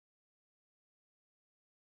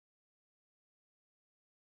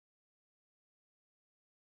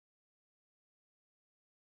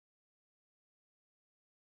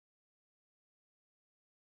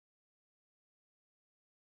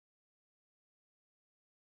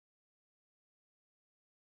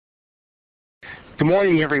Good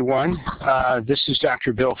morning, everyone. This is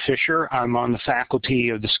Dr. Bill Fisher. I'm on the faculty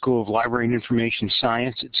of the School of Library and Information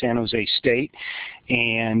Science at San Jose State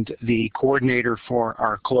and the coordinator for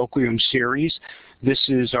our colloquium series. This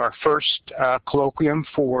is our first colloquium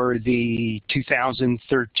for the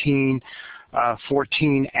 2013-14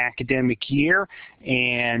 academic year,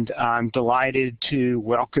 and I'm delighted to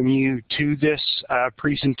welcome you to this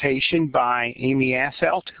presentation by Amy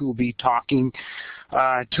Affelt, who will be talking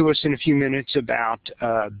to us in a few minutes about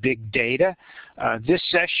big data. This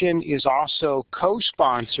session is also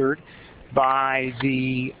co-sponsored by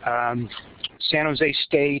the San Jose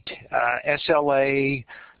State SLA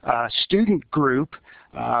student group.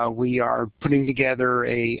 We are putting together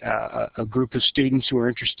a group of students who are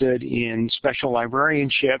interested in special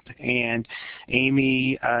librarianship, and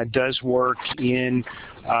Amy does work in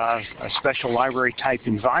a special library type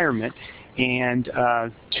environment, and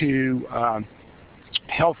to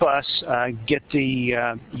help us get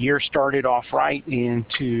the year started off right and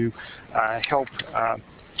to help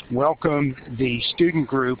welcome the student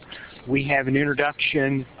group, we have an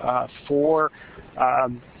introduction for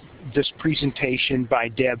this presentation by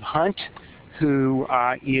Deb Hunt, who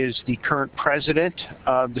is the current president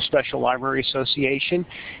of the Special Library Association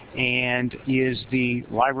and is the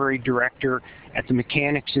library director at the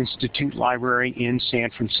Mechanics Institute Library in San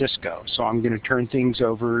Francisco. So I'm going to turn things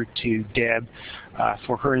over to Deb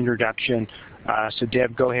for her introduction. So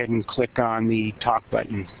Deb, go ahead and click on the talk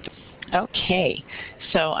button. Okay,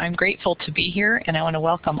 so I'm grateful to be here, and I want to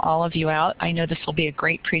welcome all of you out. I know this will be a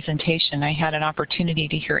great presentation. I had an opportunity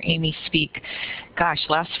to hear Amy speak, gosh,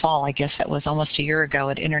 last fall, I guess that was almost a year ago,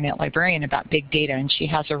 at Internet Librarian about big data, and she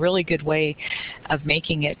has a really good way of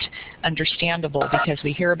making it understandable because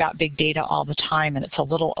we hear about big data all the time, and it's a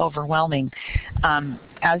little overwhelming.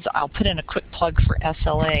 As I'll put in a quick plug for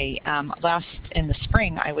SLA, in the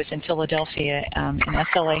spring I was in Philadelphia, and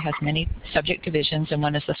SLA has many subject divisions, and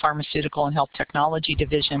one is the Pharmaceutical and Health Technology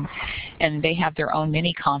Division, and they have their own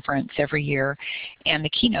mini conference every year, and the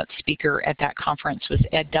keynote speaker at that conference was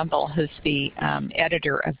Ed Dumble, who's the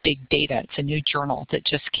editor of Big Data. It's a new journal that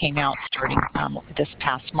just came out starting this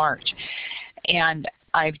past March. And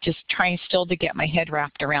I'm just trying still to get my head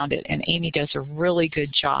wrapped around it, and Amy does a really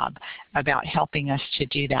good job about helping us to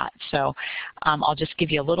do that. So I'll just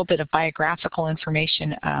give you a little bit of biographical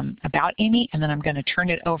information about Amy, and then I'm going to turn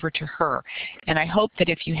it over to her. And I hope that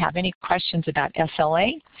if you have any questions about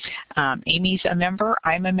SLA, Amy's a member,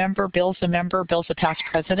 I'm a member, Bill's a member, Bill's a past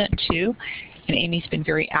president too, and Amy's been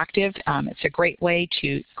very active. It's a great way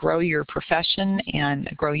to grow your profession and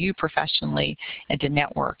grow you professionally and to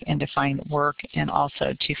network and to find work and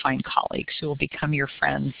also to find colleagues who will become your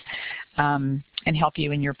friends and help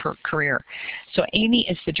you in your career. So Amy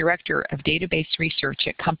is the Director of Database Research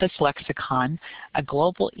at Compass Lexicon, a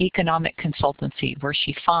global economic consultancy where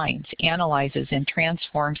she finds, analyzes, and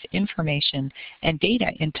transforms information and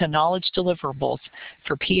data into knowledge deliverables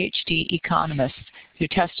for PhD economists who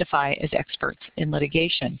testify as experts in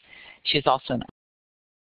litigation. She is also an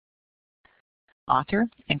author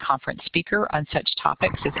and conference speaker on such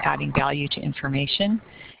topics as adding value to information,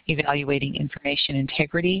 evaluating information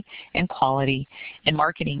integrity and quality, and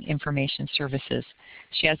marketing information services.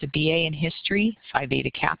 She has a BA in History, Phi Beta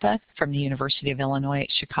Kappa, from the University of Illinois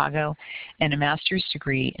at Chicago, and a master's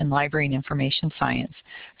degree in Library and Information Science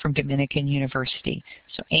from Dominican University.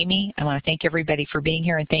 So Amy, I want to thank everybody for being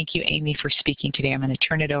here, and thank you, Amy, for speaking today. I'm going to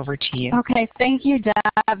turn it over to you. Okay, thank you,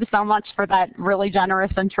 Deb, so much for that really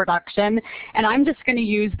generous introduction. And I'm just going to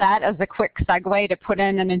use that as a quick segue to put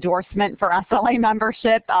in an endorsement for SLA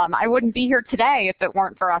membership. I wouldn't be here today if it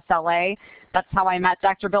weren't for SLA. That's how I met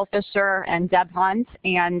Dr. Bill Fisher and Deb Hunt,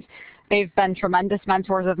 and they've been tremendous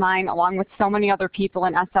mentors of mine, along with so many other people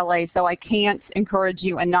in SLA, so I can't encourage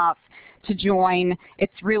you enough to join.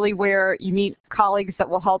 It's really where you meet colleagues that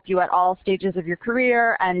will help you at all stages of your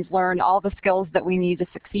career and learn all the skills that we need to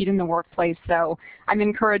succeed in the workplace. So I'm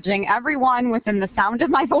encouraging everyone within the sound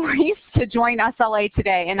of my voice to join SLA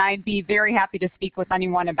today, and I'd be very happy to speak with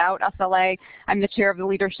anyone about SLA. I'm the chair of the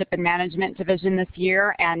Leadership and Management Division this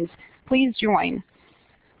year, and please join.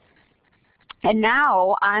 And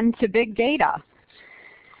now on to big data.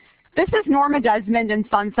 This is Norma Desmond in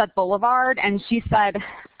Sunset Boulevard, and she said,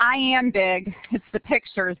 "I am big, it's the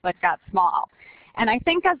pictures that got small." And I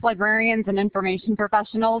think as librarians and information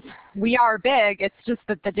professionals, we are big, it's just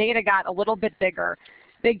that the data got a little bit bigger.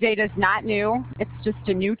 Big data is not new, it's just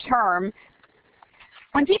a new term.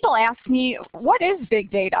 When people ask me, what is big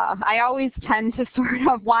data? I always tend to sort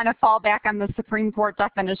of want to fall back on the Supreme Court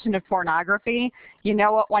definition of pornography. You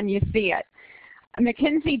know it when you see it.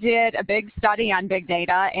 McKinsey did a big study on big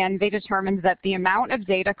data, and they determined that the amount of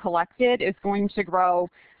data collected is going to grow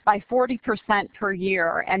by 40% per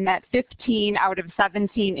year, and that 15 out of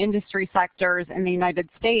 17 industry sectors in the United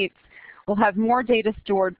States will have more data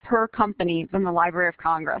stored per company than the Library of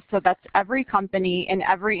Congress. So that's every company in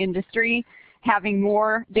every industry having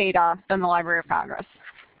more data than the Library of Congress.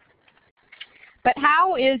 But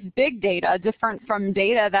how is big data different from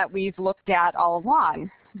data that we've looked at all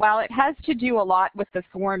along? Well, it has to do a lot with the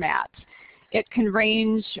format. It can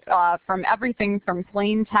range from everything from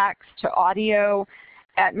plain text to audio.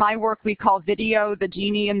 At my work, we call video the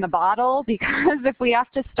genie in the bottle, because if we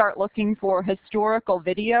have to start looking for historical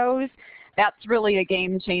videos, that's really a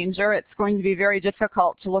game changer. It's going to be very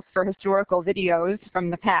difficult to look for historical videos from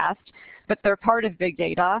the past, but they're part of big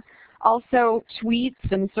data. Also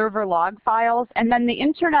tweets and server log files, and then the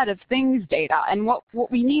Internet of Things data. And what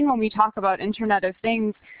we mean when we talk about Internet of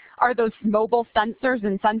Things are those mobile sensors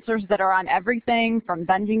and sensors that are on everything from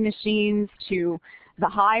vending machines to the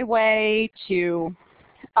highway to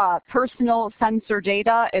personal sensor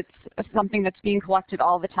data. It's something that's being collected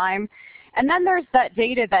all the time. And then there's that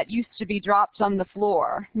data that used to be dropped on the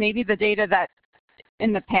floor. Maybe the data that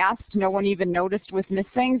in the past no one even noticed was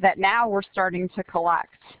missing that now we're starting to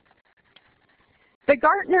collect. The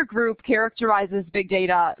Gartner group characterizes big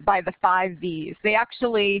data by the 5 V's. They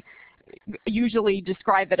actually usually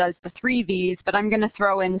describe it as the 3 V's, but I'm going to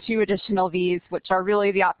throw in 2 additional V's, which are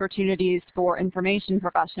really the opportunities for information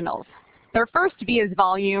professionals. Their first V is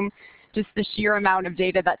volume, just the sheer amount of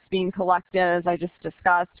data that's being collected, as I just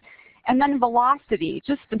discussed. And then velocity,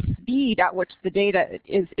 just the speed at which the data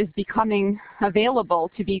is becoming available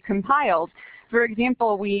to be compiled. For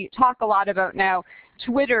example, we talk a lot about now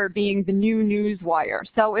Twitter being the new news wire.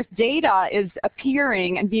 So if data is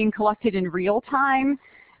appearing and being collected in real time,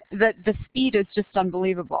 the speed is just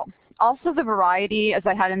unbelievable. Also the variety, as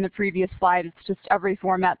I had in the previous slide, it's just every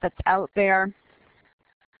format that's out there.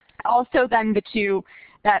 Also then the 2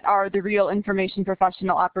 that are the real information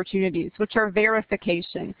professional opportunities, which are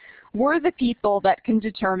verification. We're the people that can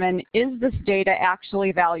determine, is this data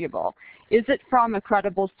actually valuable? Is it from a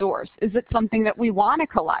credible source? Is it something that we want to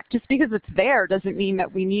collect? Just because it's there doesn't mean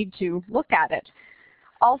that we need to look at it.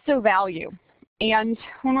 Also value. And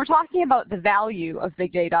when we're talking about the value of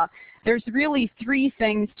big data, there's really 3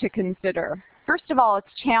 things to consider. First of all, it's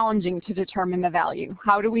challenging to determine the value.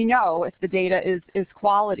 How do we know if the data is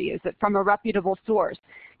quality? Is it from a reputable source?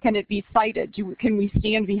 Can it be cited? Can we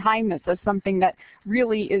stand behind this as something that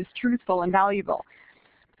really is truthful and valuable?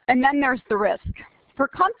 And then there's the risk. For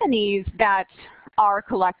companies that are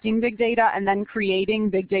collecting big data and then creating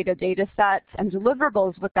big data data sets and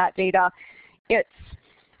deliverables with that data,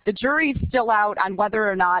 the jury's still out on whether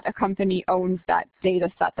or not a company owns that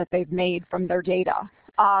data set that they've made from their data.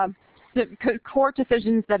 The court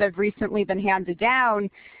decisions that have recently been handed down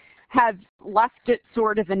have left it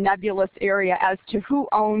sort of a nebulous area as to who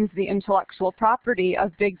owns the intellectual property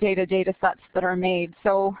of big data data sets that are made.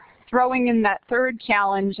 So throwing in that third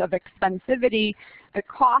challenge of expensivity, the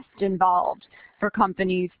cost involved for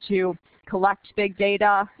companies to collect big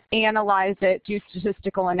data, analyze it, do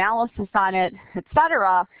statistical analysis on it,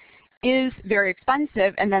 etc., is very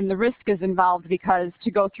expensive, and then the risk is involved because to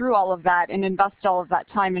go through all of that and invest all of that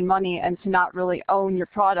time and money and to not really own your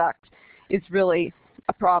product is really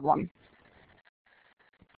a problem.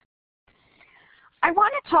 I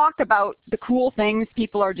want to talk about the cool things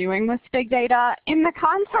people are doing with big data in the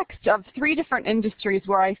context of 3 different industries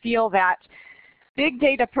where I feel that big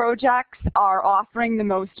data projects are offering the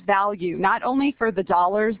most value, not only for the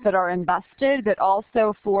dollars that are invested, but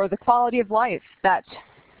also for the quality of life that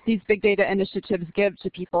these big data initiatives give to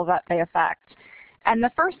people that they affect. And the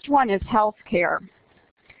first one is healthcare.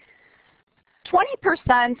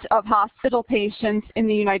 20% of hospital patients in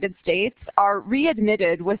the United States are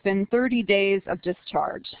readmitted within 30 days of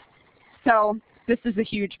discharge. So this is a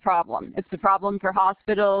huge problem. It's a problem for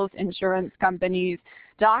hospitals, insurance companies,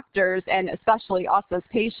 doctors, and especially us as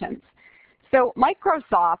patients. So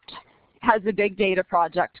Microsoft has a big data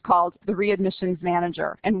project called the Readmissions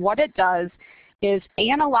Manager, and what it does is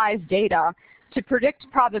analyze data to predict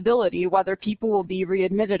probability whether people will be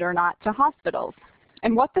readmitted or not to hospitals.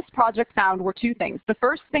 And what this project found were 2 things. The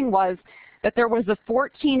first thing was that there was a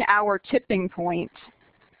 14-hour tipping point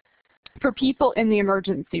for people in the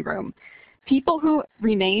emergency room. People who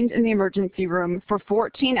remained in the emergency room for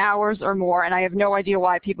 14 hours or more, and I have no idea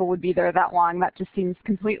why people would be there that long. That just seems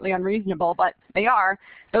completely unreasonable, but they are.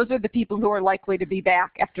 Those are the people who are likely to be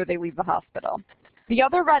back after they leave the hospital. The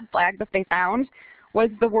other red flag that they found was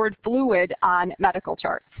the word fluid on medical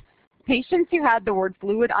charts. Patients who had the word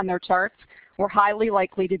fluid on their charts were highly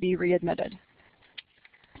likely to be readmitted.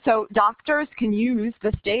 So doctors can use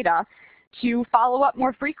this data to follow up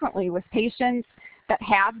more frequently with patients that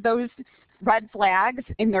have those red flags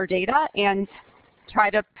in their data and try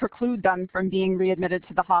to preclude them from being readmitted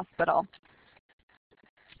to the hospital.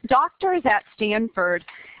 Doctors at Stanford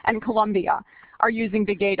and Columbia are using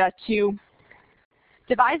big data to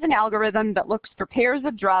devise an algorithm that looks for pairs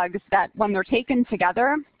of drugs that, when they're taken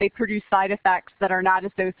together, they produce side effects that are not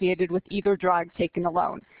associated with either drug taken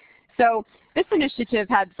alone. So this initiative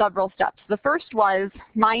had several steps. The first was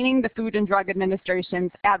mining the Food and Drug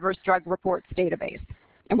Administration's Adverse Drug Reports database.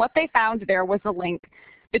 And what they found there was a link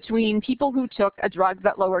between people who took a drug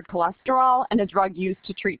that lowered cholesterol and a drug used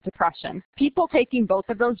to treat depression. People taking both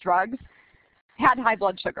of those drugs had high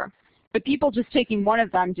blood sugar, but people just taking one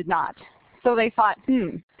of them did not. So they thought,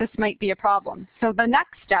 this might be a problem. So the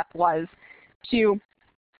next step was to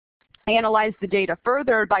analyze the data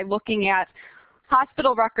further by looking at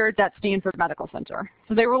hospital records at Stanford Medical Center.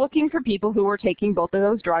 So they were looking for people who were taking both of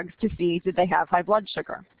those drugs to see, did they have high blood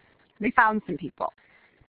sugar? They found some people,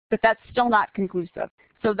 but that's still not conclusive.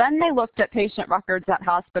 So then they looked at patient records at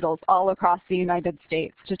hospitals all across the United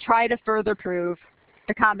States to try to further prove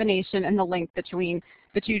the combination and the link between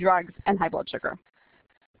the two drugs and high blood sugar.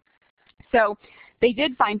 So they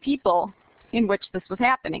did find people in which this was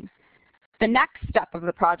happening. The next step of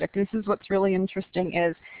the project, this is what's really interesting,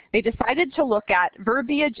 is they decided to look at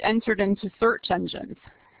verbiage entered into search engines.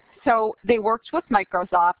 So they worked with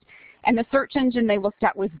Microsoft, and the search engine they looked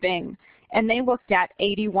at was Bing, and they looked at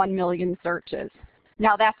 81 million searches.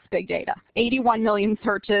 Now that's big data. 81 million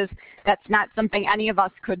searches, that's not something any of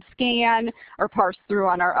us could scan or parse through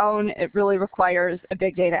on our own. It really requires a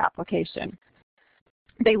big data application.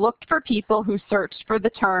 They looked for people who searched for the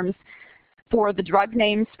terms for the drug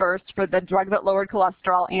names first, for the drug that lowered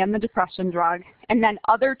cholesterol and the depression drug, and then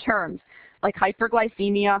other terms like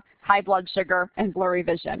hyperglycemia, high blood sugar, and blurry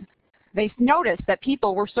vision. They noticed that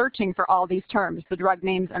people were searching for all these terms, the drug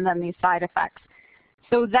names and then these side effects.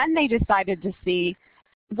 So then they decided to see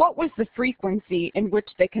what was the frequency in which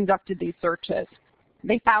they conducted these searches.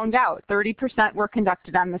 They found out 30% were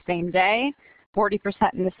conducted on the same day, 40%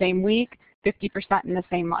 in the same week, 50% in the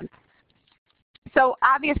same month. So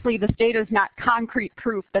obviously this data is not concrete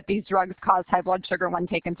proof that these drugs cause high blood sugar when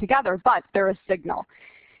taken together, but they're a signal.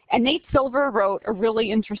 And Nate Silver wrote a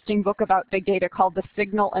really interesting book about big data called The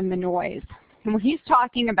Signal and the Noise. And what he's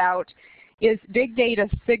talking about is big data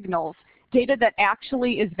signals, data that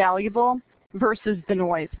actually is valuable versus the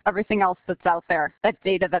noise, everything else that's out there, that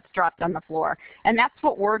data that's dropped on the floor. And that's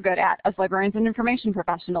what we're good at as librarians and information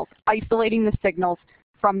professionals, isolating the signals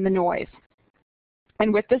from the noise.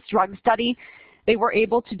 And with this drug study, they were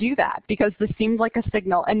able to do that because this seemed like a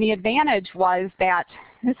signal. And the advantage was that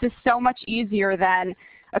this is so much easier than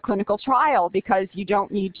a clinical trial because you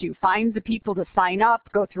don't need to find the people to sign up,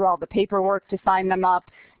 go through all the paperwork to sign them up,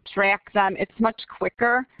 track them. It's much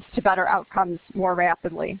quicker to better outcomes more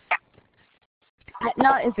rapidly.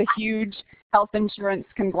 Aetna is a huge health insurance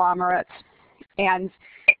conglomerate, and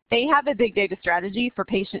they have a big data strategy for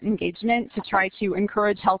patient engagement to try to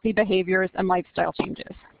encourage healthy behaviors and lifestyle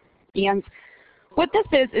changes. And what this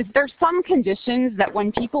is there's some conditions that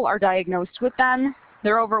when people are diagnosed with them,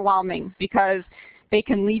 they're overwhelming because they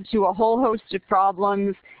can lead to a whole host of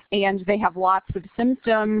problems and they have lots of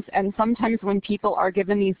symptoms, and sometimes when people are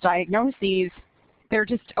given these diagnoses, they're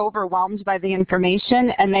just overwhelmed by the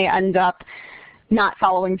information and they end up not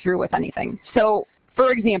following through with anything. So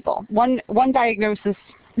for example, one diagnosis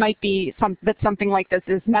might be something like this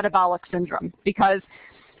is metabolic syndrome, because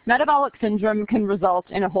metabolic syndrome can result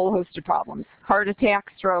in a whole host of problems: heart attack,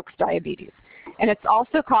 strokes, diabetes. And it's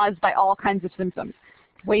also caused by all kinds of symptoms: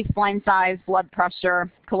 waistline size, blood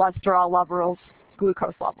pressure, cholesterol levels,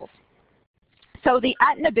 glucose levels. So the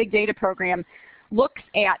Aetna Big Data program looks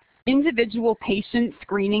at individual patient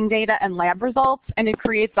screening data and lab results, and it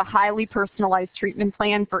creates a highly personalized treatment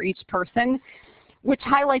plan for each person, which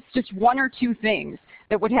highlights just one or two things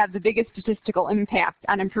that would have the biggest statistical impact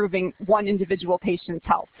on improving one individual patient's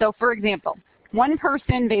health. So for example, one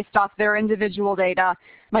person based off their individual data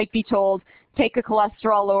might be told, take a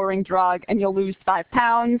cholesterol lowering drug and you'll lose 5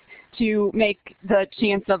 pounds to make the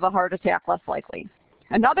chance of a heart attack less likely.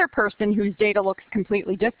 Another person whose data looks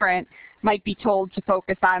completely different might be told to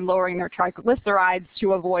focus on lowering their triglycerides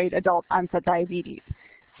to avoid adult onset diabetes.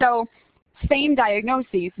 So same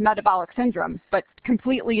diagnoses, metabolic syndrome, but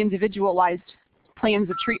completely individualized plans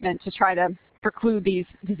of treatment to try to preclude these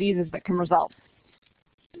diseases that can result.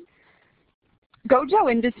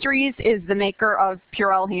 Gojo Industries is the maker of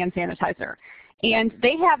Purell hand sanitizer, and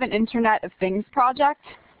they have an Internet of Things project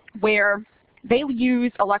where they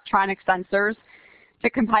use electronic sensors to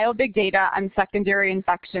compile big data on secondary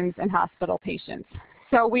infections in hospital patients.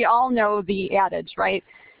 So we all know the adage, right?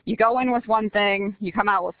 You go in with one thing, you come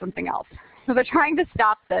out with something else. So they're trying to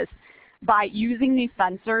stop this by using these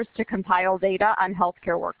sensors to compile data on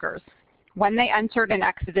healthcare workers. When they entered and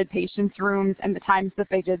exited patients' rooms and the times that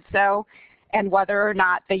they did so, and whether or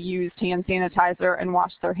not they used hand sanitizer and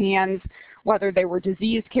washed their hands, whether they were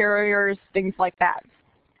disease carriers, things like that.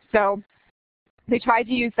 So they tried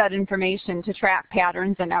to use that information to track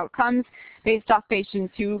patterns and outcomes based off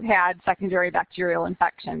patients who had secondary bacterial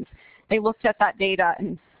infections. They looked at that data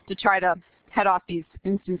and to try to head off these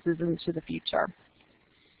instances into the future.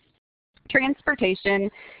 Transportation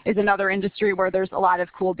is another industry where there's a lot of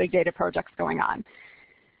cool big data projects going on.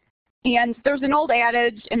 And there's an old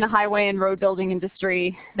adage in the highway and road building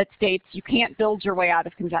industry that states you can't build your way out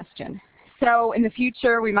of congestion. So in the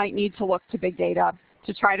future, we might need to look to big data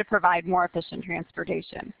to try to provide more efficient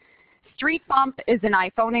transportation. Street Bump is an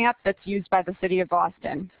iPhone app that's used by the city of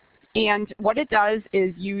Boston. And what it does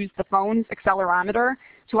is use the phone's accelerometer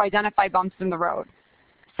to identify bumps in the road.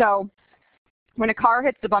 So when a car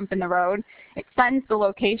hits a bump in the road, it sends the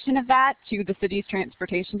location of that to the city's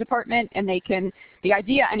transportation department, and they can, the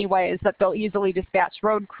idea anyway, is that they'll easily dispatch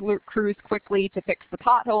road crews quickly to fix the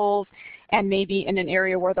potholes, and maybe in an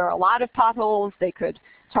area where there are a lot of potholes, they could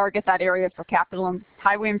target that area for capital and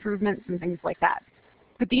highway improvements and things like that.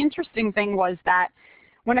 But the interesting thing was that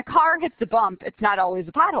when a car hits a bump, it's not always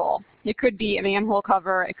a pothole. It could be a manhole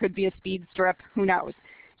cover, it could be a speed strip, who knows.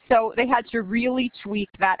 So they had to really tweak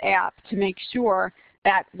that app to make sure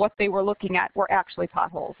that what they were looking at were actually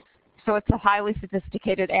potholes. So it's a highly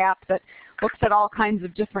sophisticated app that looks at all kinds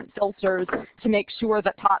of different filters to make sure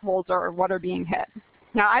that potholes are what are being hit.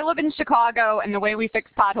 Now, I live in Chicago, and the way we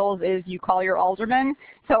fix potholes is you call your alderman.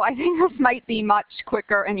 So I think this might be much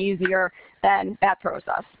quicker and easier than that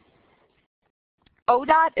process.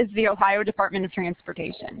 ODOT is the Ohio Department of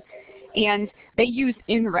Transportation. And they use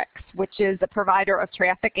INRIX, which is a provider of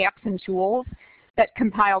traffic apps and tools that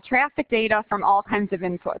compile traffic data from all kinds of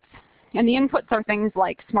inputs. And the inputs are things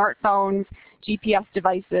like smartphones, GPS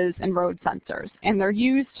devices, and road sensors. And they're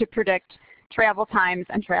used to predict travel times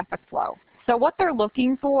and traffic flow. So what they're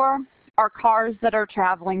looking for are cars that are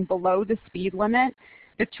traveling below the speed limit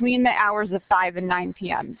between the hours of 5 and 9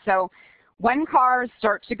 p.m. So when cars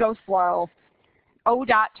start to go slow,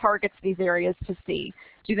 ODOT targets these areas to see.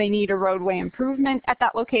 Do they need a roadway improvement at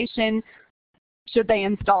that location? Should they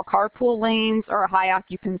install carpool lanes or a high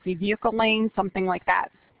occupancy vehicle lane, something like that?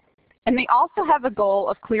 And they also have a goal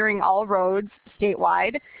of clearing all roads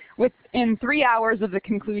statewide within 3 hours of the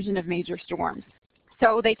conclusion of major storms.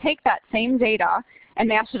 So they take that same data and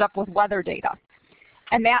mash it up with weather data.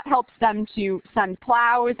 And that helps them to send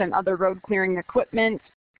plows and other road clearing equipment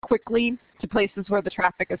quickly to places where the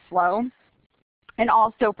traffic is slow, and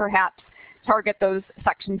also perhaps target those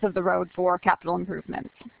sections of the road for capital improvements.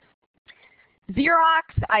 Xerox,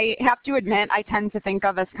 I have to admit, I tend to think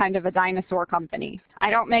of as kind of a dinosaur company. I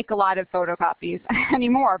don't make a lot of photocopies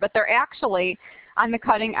anymore, but they're actually on the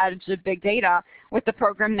cutting edge of big data with the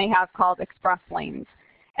program they have called Express Lanes.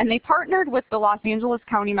 And they partnered with the Los Angeles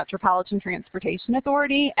County Metropolitan Transportation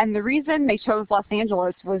Authority, and the reason they chose Los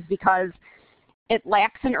Angeles was because it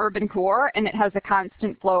lacks an urban core and it has a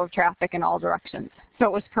constant flow of traffic in all directions. So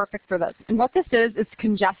it was perfect for this. And what this is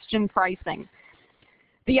congestion pricing.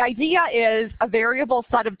 The idea is a variable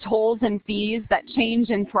set of tolls and fees that change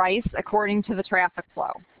in price according to the traffic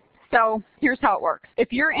flow. So here's how it works.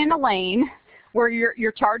 If you're in a lane where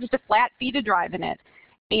you're charged a flat fee to drive in it,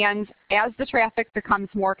 and as the traffic becomes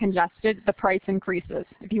more congested, the price increases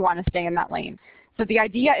if you want to stay in that lane. So the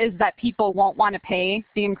idea is that people won't want to pay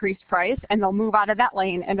the increased price, and they'll move out of that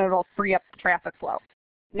lane, and it'll free up traffic flow.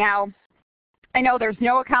 Now, I know there's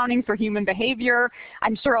no accounting for human behavior.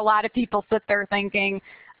 I'm sure a lot of people sit there thinking,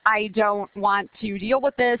 I don't want to deal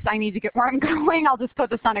with this. I need to get where I'm going. I'll just put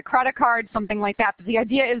this on a credit card, something like that. But the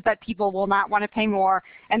idea is that people will not want to pay more,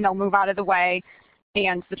 and they'll move out of the way,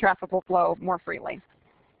 and the traffic will flow more freely.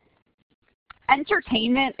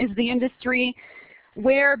 Entertainment is the industry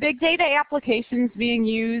where big data applications being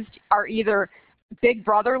used are either Big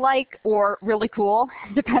Brother-like or really cool,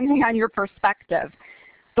 depending on your perspective.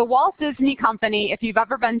 The Walt Disney Company, if you've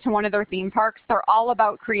ever been to one of their theme parks, they're all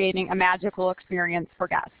about creating a magical experience for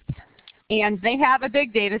guests. And they have a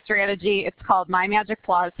big data strategy. It's called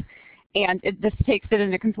myMagic+, and this takes it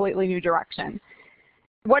in a completely new direction.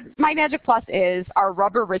 What myMagic+ is are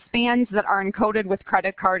rubber wristbands that are encoded with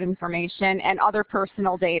credit card information and other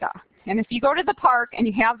personal data. And if you go to the park and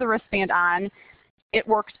you have the wristband on, it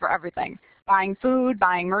works for everything. Buying food,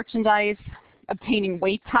 buying merchandise, obtaining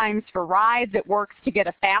wait times for rides. It works to get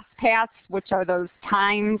a fast pass, which are those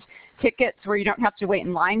timed tickets where you don't have to wait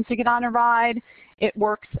in line to get on a ride. It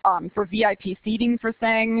works for VIP seating for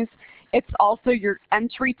things. It's also your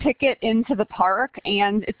entry ticket into the park,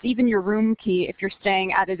 and it's even your room key if you're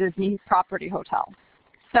staying at a Disney property hotel.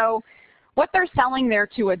 So what they're selling there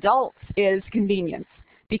to adults is convenience,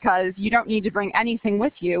 because you don't need to bring anything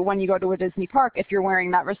with you when you go to a Disney park if you're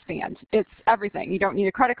wearing that wristband. It's everything. You don't need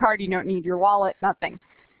a credit card, you don't need your wallet, nothing.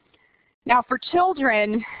 Now for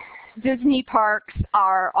children, Disney parks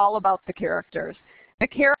are all about the characters. The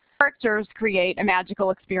characters create a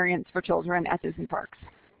magical experience for children at Disney parks.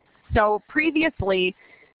 So previously,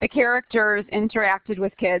 the characters interacted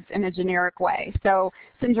with kids in a generic way. So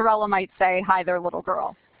Cinderella might say, "Hi there, little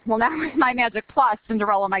girl." Well, now with My Magic Plus,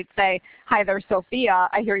 Cinderella might say, "Hi there, Sophia.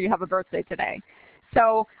 I hear you have a birthday today."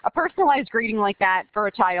 So a personalized greeting like that for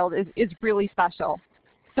a child is really special.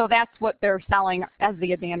 So that's what they're selling as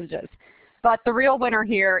the advantages. But the real winner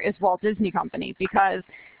here is Walt Disney Company, because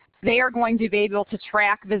they are going to be able to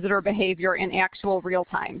track visitor behavior in actual real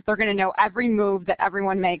time. They're going to know every move that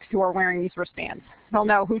everyone makes who are wearing these wristbands. They'll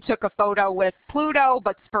know who took a photo with Pluto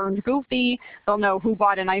but spurned Goofy. They'll know who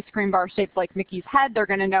bought an ice cream bar shaped like Mickey's head. They're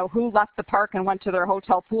going to know who left the park and went to their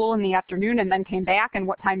hotel pool in the afternoon and then came back and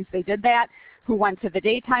what times they did that, who went to the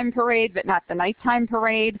daytime parade but not the nighttime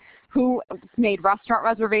parade, who made restaurant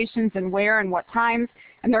reservations and where and what times,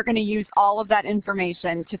 and they're going to use all of that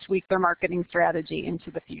information to tweak their marketing strategy into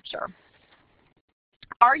the future.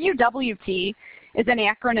 RUWT is an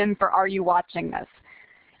acronym for Are You Watching This?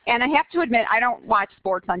 And I have to admit, I don't watch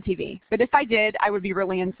sports on TV, but if I did, I would be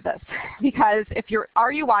really into this, because if you're,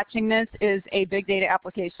 Are You Watching This is a big data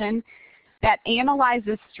application that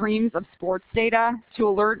analyzes streams of sports data to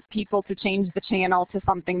alert people to change the channel to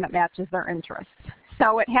something that matches their interests.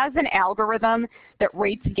 So it has an algorithm that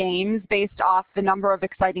rates games based off the number of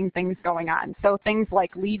exciting things going on. So things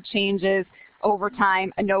like lead changes,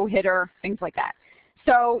 overtime, a no-hitter, things like that.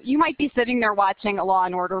 So you might be sitting there watching a Law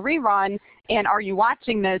 & Order rerun, and Are You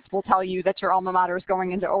Watching This will tell you that your alma mater is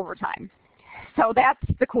going into overtime. So that's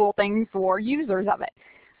the cool thing for users of it.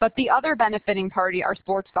 But the other benefiting party are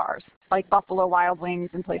sports bars, like Buffalo Wild Wings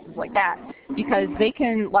and places like that, because they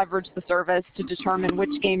can leverage the service to determine which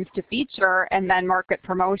games to feature and then market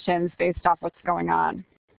promotions based off what's going on.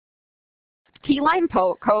 Key Lime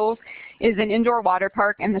Cove is an indoor water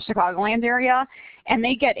park in the Chicagoland area, and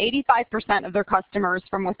they get 85% of their customers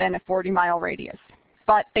from within a 40-mile radius.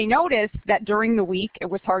 But they noticed that during the week, it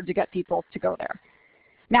was hard to get people to go there.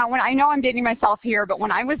 Now, I know I'm dating myself here, but when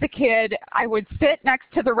I was a kid, I would sit next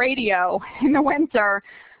to the radio in the winter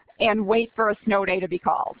and wait for a snow day to be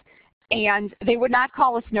called. And they would not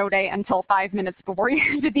call a snow day until 5 minutes before you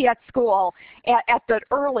had to be at school at the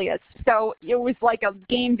earliest. So it was like a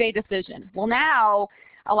game day decision. Well, now,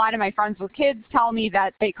 a lot of my friends with kids tell me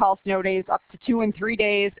that they call snow days up to 2 and 3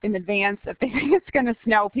 days in advance. If they think it's going to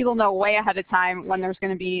snow, people know way ahead of time when there's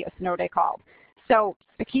going to be a snow day called. So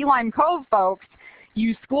the Key Lime Cove folks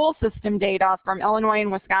use school system data from Illinois and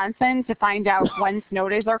Wisconsin to find out when snow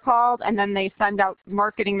days are called, and then they send out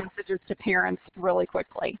marketing messages to parents really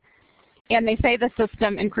quickly. And they say the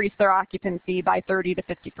system increased their occupancy by 30 to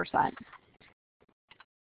 50%.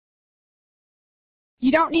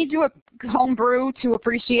 You don't need to home brew to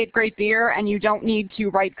appreciate great beer, and you don't need to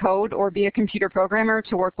write code or be a computer programmer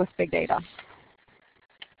to work with big data.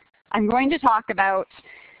 I'm going to talk about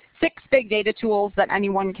 6 big data tools that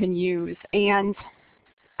anyone can use, and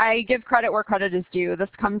I give credit where credit is due. This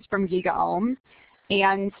comes from GigaOM,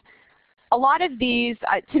 and a lot of these,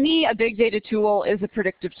 to me, a big data tool is a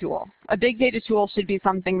predictive tool. A big data tool should be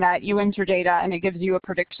something that you enter data and it gives you a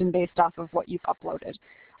prediction based off of what you've uploaded.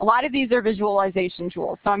 A lot of these are visualization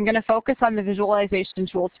tools, so I'm going to focus on the visualization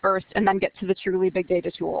tools first and then get to the truly big data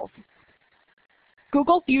tools.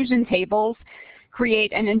 Google Fusion tables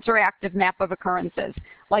create an interactive map of occurrences,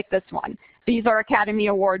 like this one. These are Academy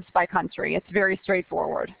Awards by country. It's very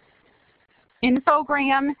straightforward.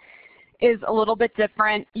 Infogram is a little bit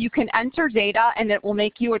different. You can enter data and it will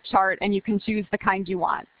make you a chart, and you can choose the kind you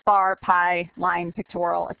want: bar, pie, line,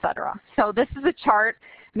 pictorial, etc. So this is a chart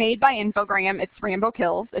made by Infogram. It's Rambo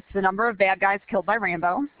Kills. It's the number of bad guys killed by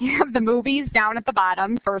Rambo. You have the movies down at the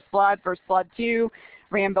bottom: First Blood 2,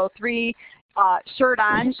 Rambo 3, shirt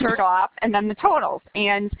on, shirt off, and then the totals.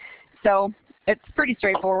 And so it's pretty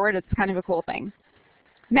straightforward. It's kind of a cool thing.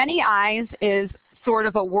 Many Eyes is sort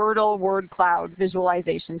of a Wordle word cloud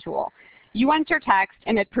visualization tool. You enter text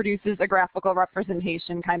and it produces a graphical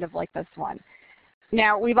representation kind of like this one.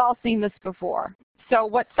 Now, we've all seen this before. So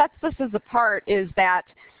what sets this apart is that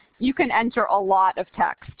you can enter a lot of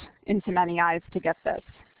text into Many Eyes to get this.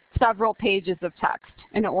 several pages of text,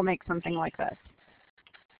 and it will make something like this.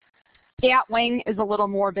 At-wing is a little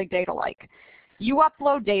more big data-like. You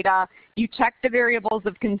upload data, you check the variables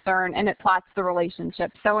of concern, and it plots the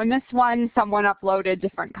relationship. So in this one, someone uploaded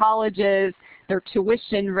different colleges, their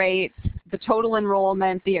tuition rates, the total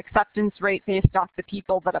enrollment, the acceptance rate based off the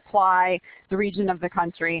people that apply, the region of the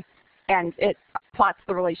country, and it plots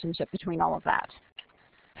the relationship between all of that.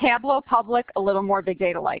 Tableau Public, a little more big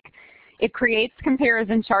data-like. It creates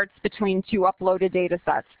comparison charts between two uploaded data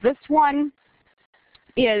sets. This one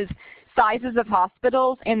is sizes of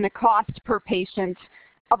hospitals and the cost per patient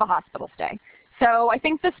of a hospital stay. So I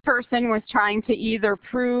think this person was trying to either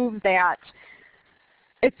prove that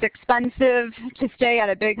it's expensive to stay at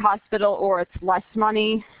a big hospital or it's less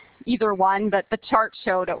money, either one, but the chart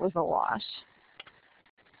showed it was a wash.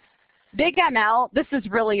 Big ML, this is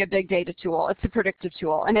really a big data tool. It's a predictive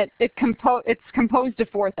tool, and it's composed of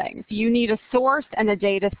four things. You need a source and a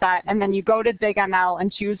data set, and then you go to Big ML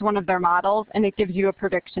and choose one of their models, and it gives you a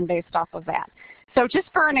prediction based off of that. So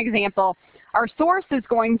just for an example, our source is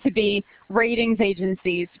going to be ratings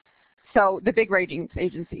agencies, so the big ratings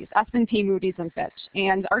agencies, S&P, Moody's, and Fitch.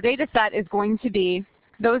 And our data set is going to be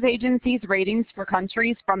those agencies' ratings for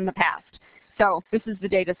countries from the past. So this is the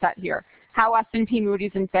data set here. How S&P,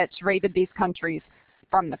 Moody's, and Fitch rated these countries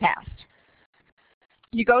from the past.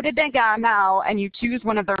 You go to Big ML and you choose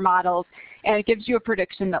one of their models, and it gives you a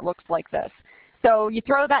prediction that looks like this. So you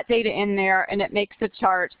throw that data in there, and it makes a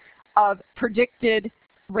chart of predicted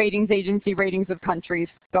ratings agency ratings of countries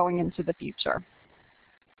going into the future.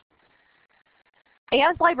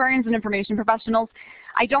 As librarians and information professionals,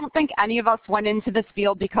 I don't think any of us went into this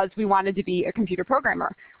field because we wanted to be a computer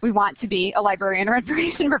programmer. We want to be a librarian or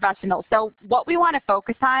information professional. So what we want to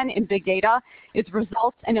focus on in big data is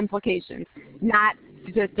results and implications, not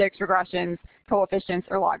statistics, regressions, coefficients,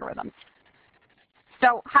 or logarithms.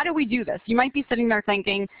 So how do we do this? You might be sitting there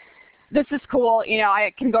thinking, this is cool, you know,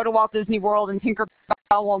 I can go to Walt Disney World and Tinkerbell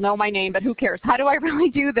will know my name, but who cares? How do I really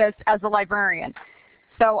do this as a librarian?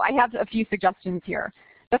 So I have a few suggestions here.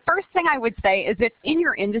 The first thing I would say is if in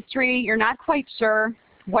your industry you're not quite sure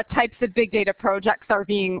what types of big data projects are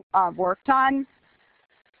being worked on,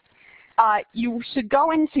 you should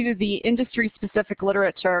go into the industry-specific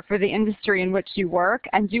literature for the industry in which you work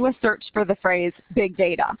and do a search for the phrase big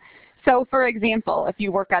data. So for example, if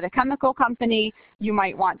you work at a chemical company, you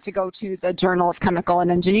might want to go to the Journal of Chemical and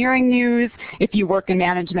Engineering News. If you work in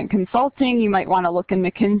management consulting, you might want to look in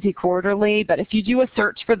McKinsey Quarterly. But if you do a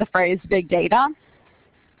search for the phrase big data,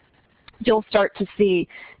 you'll start to see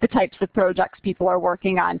the types of projects people are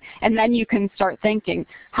working on. And then you can start thinking,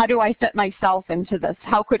 how do I fit myself into this?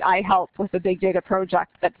 How could I help with a big data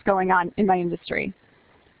project that's going on in my industry?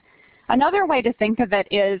 Another way to think of it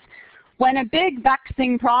is when a big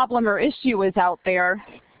vexing problem or issue is out there,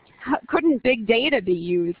 couldn't big data be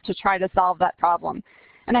used to try to solve that problem?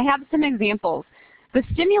 And I have some examples. The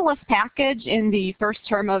stimulus package in the first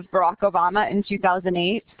term of Barack Obama in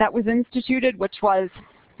 2008 that was instituted, which was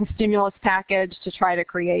a stimulus package to try to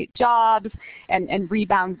create jobs and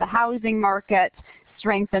rebound the housing market,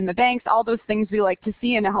 strengthen the banks, all those things we like to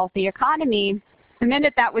see in a healthy economy. The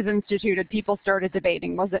minute that was instituted, people started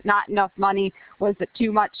debating. Was it not enough money? Was it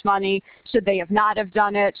too much money? Should they have not have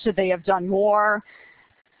done it? Should they have done more?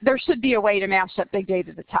 There should be a way to mash up big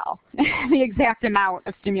data to tell the exact amount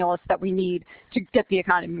of stimulus that we need to get the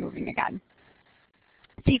economy moving again.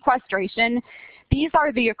 Sequestration. These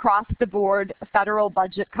are the across-the-board federal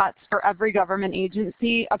budget cuts for every government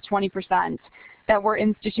agency of 20% that were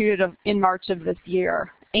instituted in March of this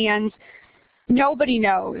year. And nobody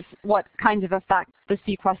knows what kind of effect the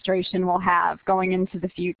sequestration will have going into the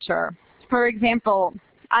future. For example,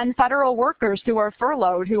 on federal workers who are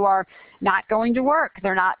furloughed, who are not going to work,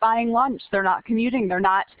 they're not buying lunch, they're not commuting, they're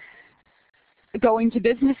not going to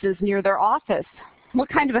businesses near their office. What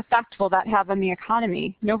kind of effect will that have on the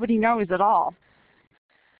economy? Nobody knows at all.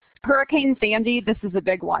 Hurricane Sandy, this is a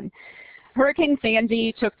big one. Hurricane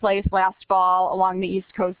Sandy took place last fall along the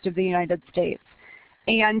east coast of the United States.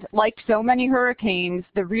 And like so many hurricanes,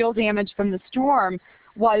 the real damage from the storm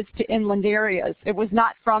was to inland areas. It was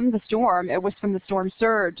not from the storm, it was from the storm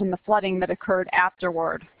surge and the flooding that occurred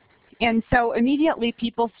afterward. And so immediately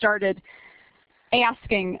people started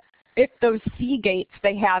asking if those sea gates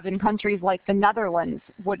they have in countries like the Netherlands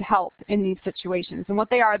would help in these situations. And what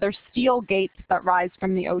they are, they're steel gates that rise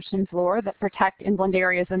from the ocean floor that protect inland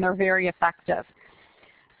areas, and they're very effective.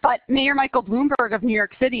 But Mayor Michael Bloomberg of New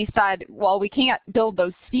York City said, well, we can't build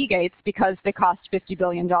those sea gates because they cost $50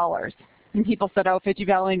 billion. And people said, oh, $50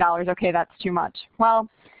 billion, okay, that's too much. Well,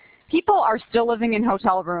 People are still living in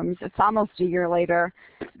hotel rooms. It's almost a year later.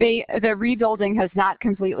 The rebuilding has not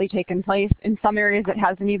completely taken place. In some areas, it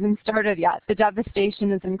hasn't even started yet. The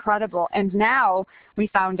devastation is incredible. And now, we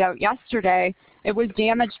found out yesterday, it was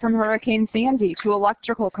damage from Hurricane Sandy to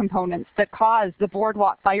electrical components that caused the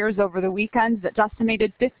boardwalk fires over the weekend that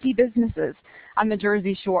decimated 50 businesses on the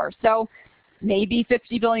Jersey Shore. So maybe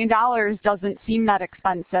 $50 billion doesn't seem that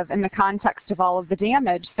expensive in the context of all of the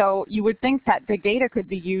damage. So you would think that big data could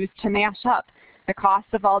be used to mash up the cost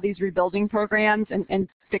of all these rebuilding programs and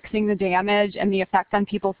fixing the damage and the effect on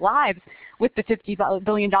people's lives with the $50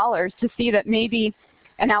 billion to see that maybe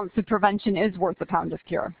an ounce of prevention is worth a pound of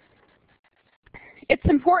cure. It's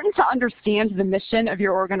important to understand the mission of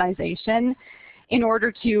your organization in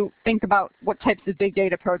order to think about what types of big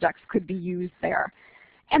data projects could be used there.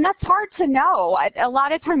 And that's hard to know. A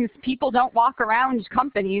lot of times people don't walk around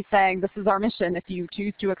companies saying, this is our mission if you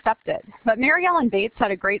choose to accept it. But Mary Ellen Bates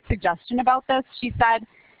had a great suggestion about this. She said,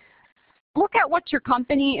 look at what your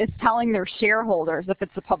company is telling their shareholders, if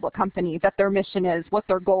it's a public company, that their mission is, what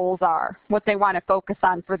their goals are, what they want to focus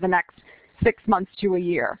on for the next 6 months to a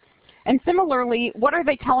year. And similarly, what are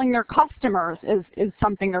they telling their customers is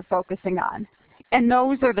something they're focusing on. And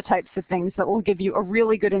those are the types of things that will give you a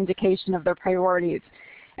really good indication of their priorities.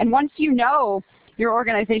 And once you know your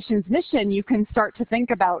organization's mission, you can start to think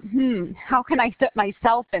about, how can I fit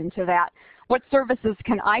myself into that? What services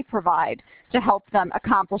can I provide to help them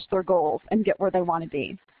accomplish their goals and get where they want to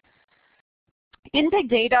be? In big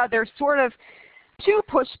data, there's sort of two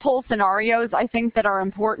push-pull scenarios, I think, that are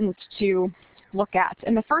important to look at.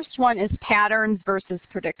 And the first one is patterns versus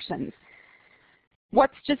predictions.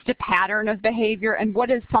 What's just a pattern of behavior and what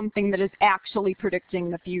is something that is actually predicting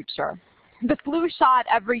the future? The flu shot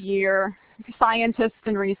every year, scientists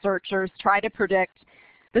and researchers try to predict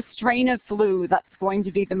the strain of flu that's going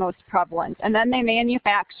to be the most prevalent. And then they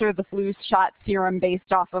manufacture the flu shot serum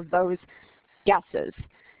based off of those guesses.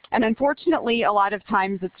 And unfortunately, a lot of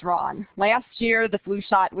times it's wrong. Last year, the flu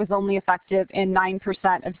shot was only effective in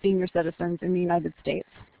 9% of senior citizens in the United States.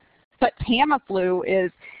 But Tamiflu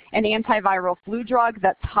is an antiviral flu drug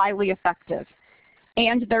that's highly effective.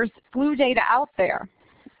 And there's flu data out there.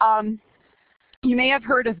 You may have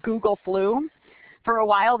heard of Google Flu. For a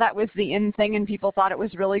while, that was the in thing, and people thought it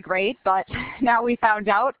was really great. But now we found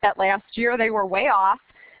out that last year they were way off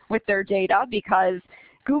with their data because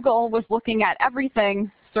Google was looking at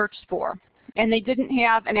everything searched for. And they didn't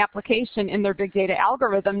have an application in their big data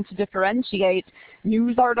algorithm to differentiate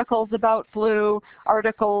news articles about flu,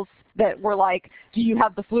 articles that were like, do you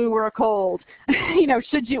have the flu or a cold?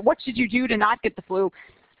 What should you do to not get the flu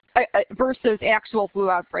versus actual flu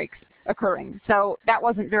outbreaks occurring. So that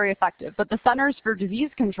wasn't very effective. But the Centers for Disease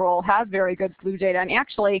Control have very good flu data. And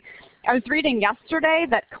actually, I was reading yesterday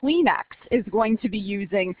that Kleenex is going to be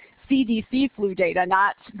using CDC flu data,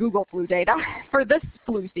 not Google flu data, for this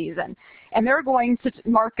flu season. And they're going to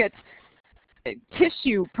market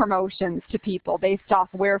tissue promotions to people based off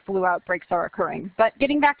where flu outbreaks are occurring. But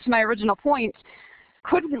getting back to my original point,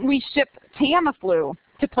 couldn't we ship Tamiflu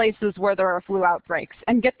to places where there are flu outbreaks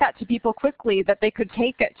and get that to people quickly that they could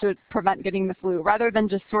take it to prevent getting the flu rather than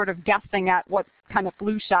just sort of guessing at what kind of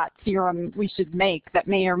flu shot serum we should make that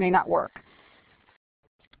may or may not work?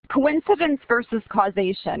 Coincidence versus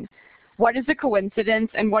causation. What is a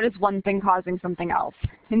coincidence and what is one thing causing something else?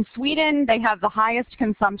 In Sweden, they have the highest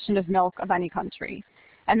consumption of milk of any country,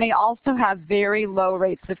 and they also have very low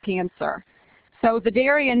rates of cancer. So the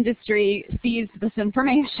dairy industry sees this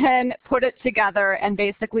information, put it together, and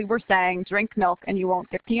basically we're saying drink milk and you won't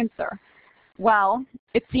get cancer. Well,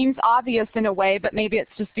 it seems obvious in a way, but maybe it's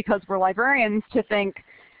just because we're librarians to think,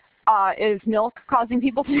 is milk causing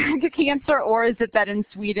people to get cancer, or is it that in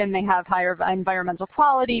Sweden they have higher environmental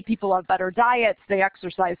quality, people have better diets, they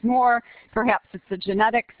exercise more, perhaps it's a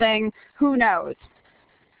genetic thing, who knows?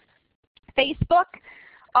 Facebook,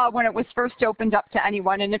 when it was first opened up to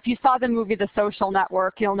anyone, and if you saw the movie The Social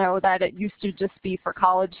Network, you'll know that it used to just be for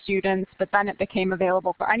college students, but then it became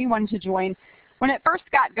available for anyone to join. When it first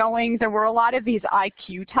got going, there were a lot of these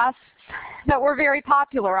IQ tests that were very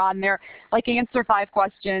popular on there, like answer 5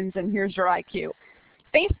 questions and here's your IQ.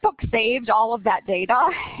 Facebook saved all of that data,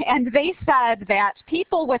 and they said that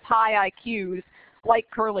people with high IQs like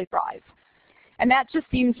curly fries. And that just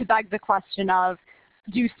seemed to beg the question of,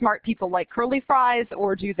 do smart people like curly fries,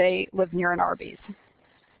 or do they live near an Arby's?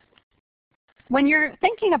 When you're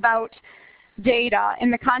thinking about data in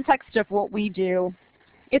the context of what we do,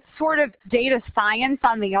 it's sort of data science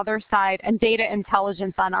on the other side and data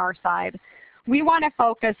intelligence on our side. We want to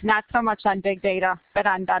focus not so much on big data, but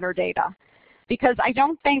on better data. Because I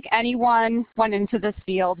don't think anyone went into this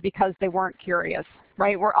field because they weren't curious.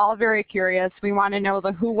 right? We're all very curious. We want to know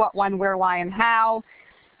the who, what, when, where, why, and how.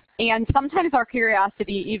 And sometimes our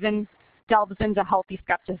curiosity even delves into healthy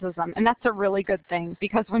skepticism, and that's a really good thing,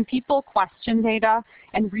 because when people question data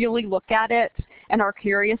and really look at it and are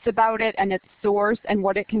curious about it and its source and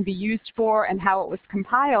what it can be used for and how it was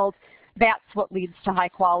compiled, that's what leads to high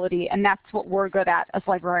quality, and that's what we're good at as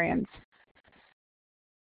librarians.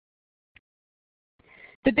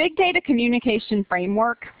 The big data communication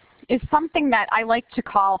framework is something that I like to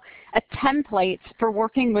call a template for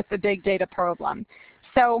working with the big data problem.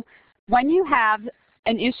 So when you have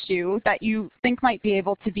an issue that you think might be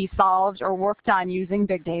able to be solved or worked on using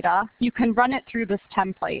big data, you can run it through this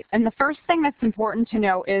template. And the first thing that's important to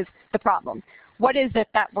know is the problem. What is it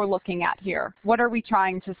that we're looking at here? What are we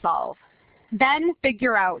trying to solve? Then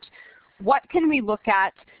figure out what can we look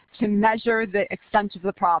at to measure the extent of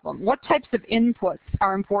the problem? What types of inputs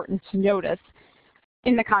are important to notice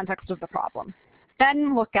in the context of the problem?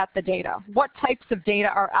 Then look at the data. What types of data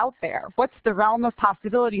are out there? What's the realm of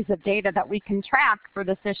possibilities of data that we can track for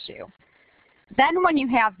this issue? Then when you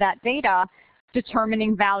have that data,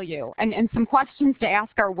 determining value. And some questions to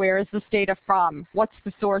ask are, where is this data from? What's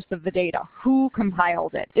the source of the data? Who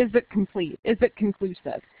compiled it? Is it complete? Is it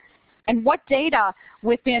conclusive? And what data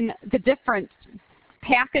within the different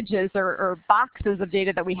packages or boxes of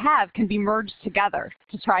data that we have can be merged together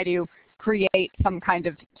to try to create some kind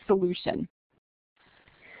of solution.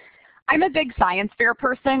 I'm a big science fair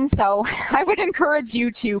person, so I would encourage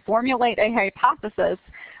you to formulate a hypothesis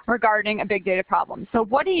regarding a big data problem. So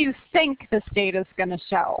what do you think this data is going to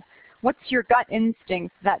show? What's your gut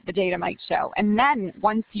instinct that the data might show? And then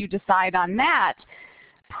once you decide on that,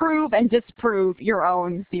 prove and disprove your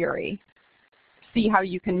own theory. See how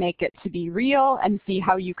you can make it to be real and see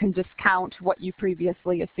how you can discount what you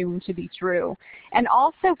previously assumed to be true. And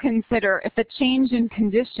also consider if a change in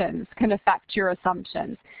conditions can affect your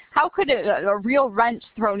assumptions. How could a real wrench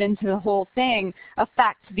thrown into the whole thing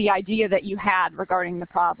affect the idea that you had regarding the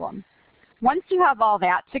problem? Once you have all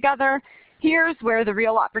that together, here's where the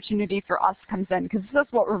real opportunity for us comes in, because this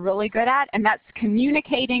is what we're really good at, and that's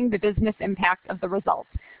communicating the business impact of the results.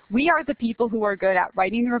 We are the people who are good at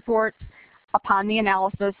writing the reports upon the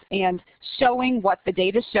analysis and showing what the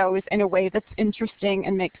data shows in a way that's interesting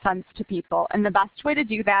and makes sense to people. And the best way to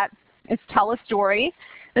do that is tell a story.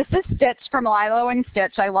 This is Stitch from Lilo and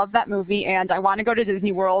Stitch. I love that movie, and I want to go to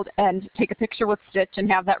Disney World and take a picture with Stitch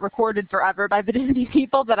and have that recorded forever by the Disney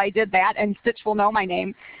people that I did that, and Stitch will know my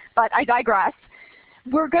name. But I digress.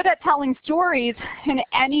 We're good at telling stories, and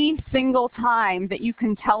any single time that you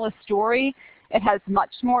can tell a story, it has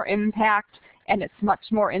much more impact and it's much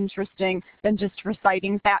more interesting than just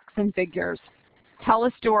reciting facts and figures. Tell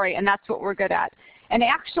a story, and that's what we're good at. And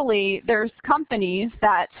actually, there's companies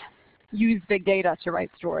that use big data to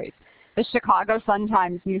write stories. The Chicago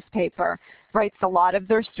Sun-Times newspaper writes a lot of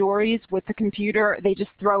their stories with the computer. They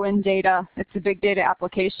just throw in data. It's a big data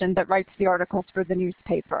application that writes the articles for the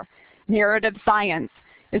newspaper. Narrative Science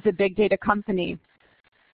is a big data company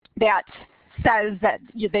that says that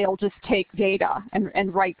they'll just take data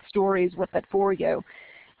and write stories with it for you.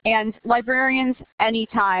 And librarians,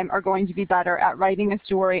 anytime, are going to be better at writing a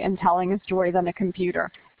story and telling a story than a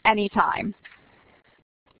computer, anytime.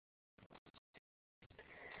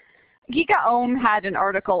 GigaOM had an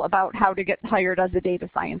article about how to get hired as a data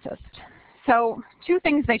scientist. So two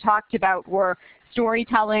things they talked about were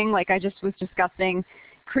storytelling, like I just was discussing,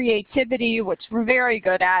 creativity, which we're very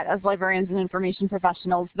good at as librarians and information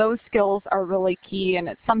professionals. Those skills are really key, and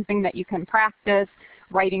it's something that you can practice,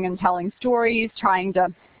 writing and telling stories, trying to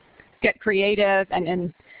get creative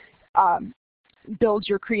and build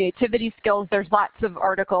your creativity skills. There's lots of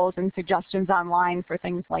articles and suggestions online for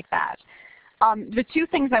things like that. The two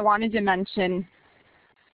things I wanted to mention,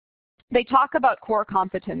 they talk about core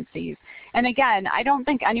competencies. And again, I don't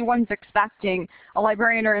think anyone's expecting a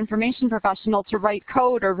librarian or information professional to write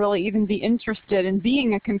code or really even be interested in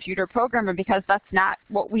being a computer programmer, because that's not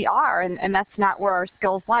what we are, and that's not where our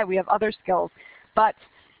skills lie. We have other skills. But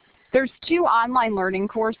there's two online learning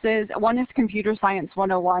courses. One is Computer Science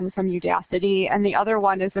 101 from Udacity, and the other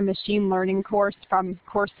one is a machine learning course from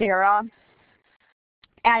Coursera.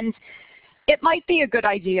 And it might be a good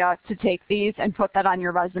idea to take these and put that on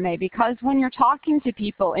your resume, because when you're talking to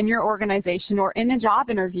people in your organization or in a job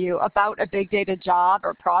interview about a big data job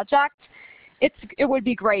or project, it would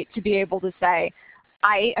be great to be able to say,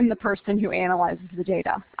 I am the person who analyzes the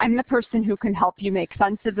data. I'm the person who can help you make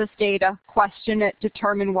sense of this data, question it,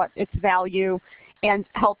 determine what its value, and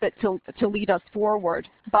help it to lead us forward.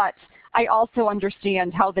 But I also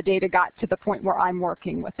understand how the data got to the point where I'm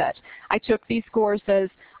working with it. I took these courses.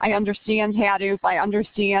 I understand Hadoop. I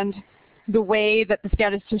understand the way that the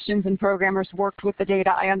statisticians and programmers worked with the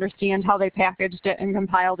data. I understand how they packaged it and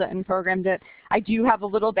compiled it and programmed it. I do have a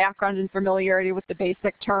little background and familiarity with the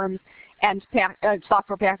basic terms and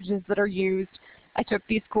software packages that are used. I took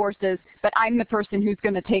these courses, but I'm the person who's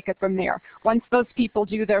going to take it from there. Once those people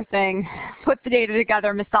do their thing, put the data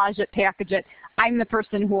together, massage it, package it, I'm the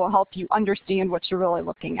person who will help you understand what you're really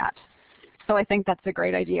looking at. So I think that's a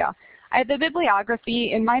great idea. I have the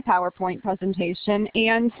bibliography in my PowerPoint presentation,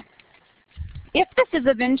 and if this is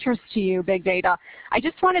of interest to you, big data, I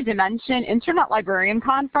just wanted to mention Internet Librarian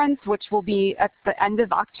Conference, which will be at the end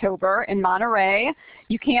of October in Monterey.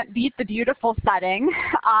 You can't beat the beautiful setting.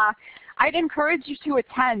 I'd encourage you to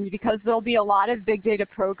attend because there'll be a lot of big data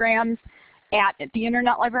programs at the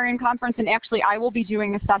Internet Librarian Conference, and actually I will be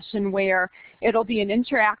doing a session where it'll be an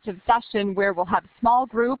interactive session where we'll have small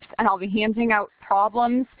groups and I'll be handing out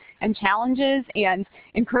problems and challenges and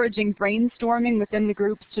encouraging brainstorming within the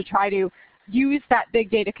groups to try to use that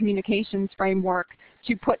big data communications framework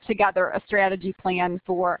to put together a strategy plan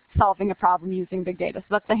for solving a problem using big data. So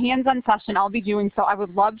that's a hands-on session I'll be doing, so I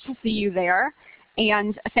would love to see you there.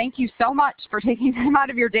 And thank you so much for taking time out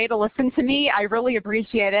of your day to listen to me. I really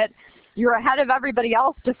appreciate it. You're ahead of everybody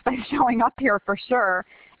else just by showing up here for sure.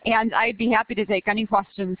 And I'd be happy to take any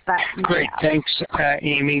questions that you Great. have. Thanks,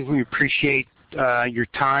 Amy. We appreciate your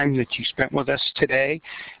time that you spent with us today.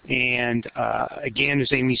 And again,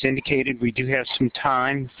 as Amy's indicated, we do have some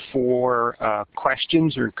time for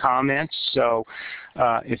questions or comments. So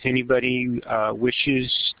if anybody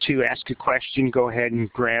wishes to ask a question, go ahead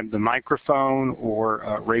and grab the microphone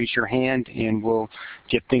or raise your hand, and we'll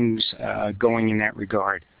get things going in that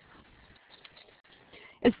regard.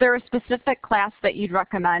 Is there a specific class that you'd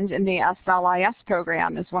recommend in the SLIS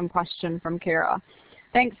program is one question from Kara.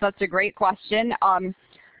 Thanks, that's a great question.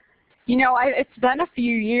 You know, it's been a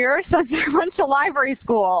few years since I went to library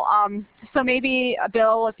school. So maybe,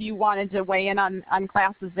 Bill, if you wanted to weigh in on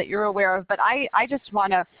classes that you're aware of, but I just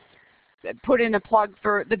want to put in a plug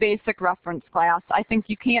for the basic reference class. I think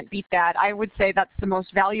you can't beat that. I would say that's the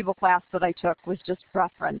most valuable class that I took was just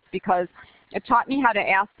reference because it taught me how to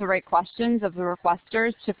ask the right questions of the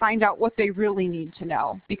requesters to find out what they really need to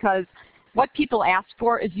know, because what people ask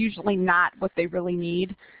for is usually not what they really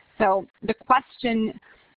need. So the question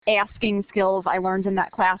asking skills I learned in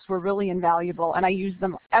that class were really invaluable, and I use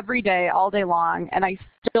them every day, all day long, and I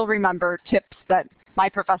still remember tips that my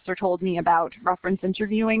professor told me about reference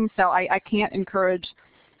interviewing, so I can't encourage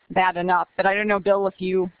that enough. But I don't know, Bill, if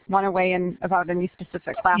you want to weigh in about any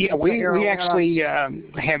specific classes. Yeah, we actually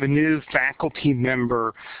have a new faculty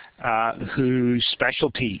member whose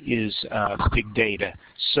specialty is big data.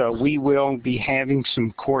 So we will be having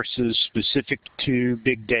some courses specific to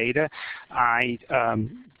big data. I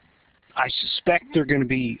suspect they're going to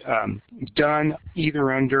be done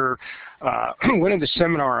either under one of the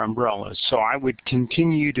seminar umbrellas. So I would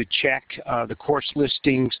continue to check the course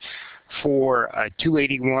listings for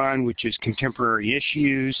 281, which is contemporary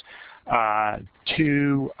issues,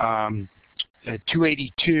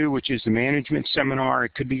 282, which is the management seminar.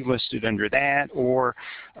 It could be listed under that, or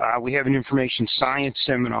we have an information science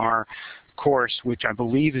seminar course, which I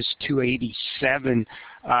believe is 287.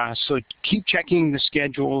 So keep checking the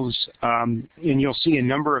schedules, and you'll see a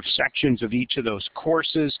number of sections of each of those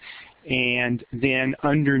courses. And then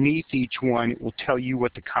underneath each one, it will tell you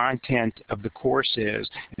what the content of the course is,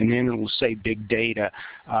 and then it will say big data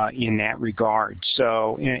in that regard.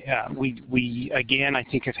 So we again, I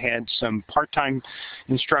think, have had some part-time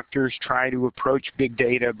instructors try to approach big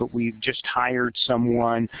data, but we've just hired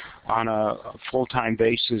someone on a full-time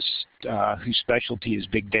basis whose specialty is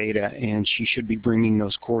big data, and she should be bringing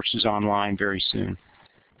those courses online very soon.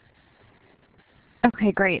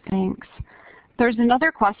 Okay, great, thanks. There's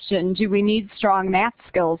another question. Do we need strong math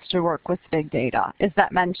skills to work with big data? Is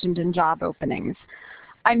that mentioned in job openings?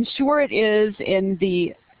 I'm sure it is in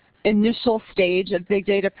the initial stage of big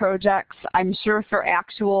data projects. I'm sure for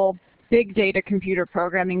actual big data computer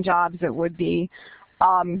programming jobs it would be.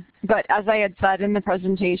 But as I had said in the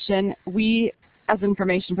presentation, we as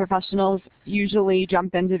information professionals usually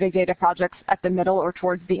jump into big data projects at the middle or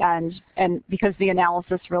towards the end, and because the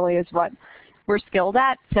analysis really is what we're skilled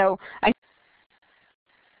at. So I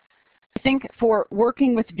think for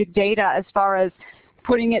working with big data, as far as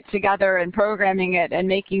putting it together and programming it and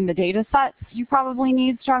making the data sets, you probably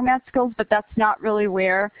need strong math skills, but that's not really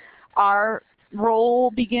where our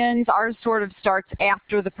role begins. Ours sort of starts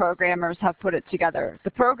after the programmers have put it together.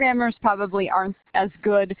 The programmers probably aren't as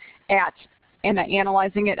good at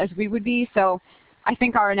analyzing it as we would be, so I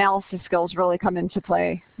think our analysis skills really come into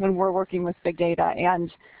play when we're working with big data,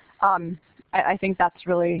 and I think that's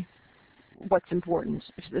really what's important.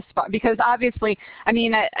 Because obviously, I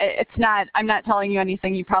mean, it's not, I'm not telling you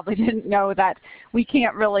anything you probably didn't know, that we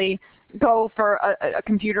can't really go for a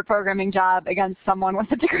computer programming job against someone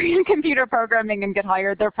with a degree in computer programming and get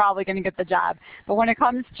hired. They're probably going to get the job. But when it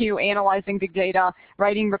comes to analyzing big data,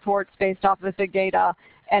 writing reports based off of big data,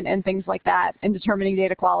 and things like that, and determining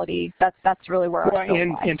data quality, that's really where I feel.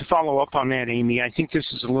 And to follow up on that, Amy, I think this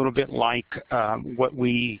is a little bit like what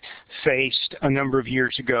we faced a number of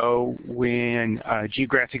years ago when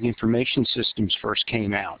geographic information systems first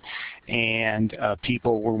came out, and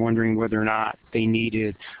people were wondering whether or not they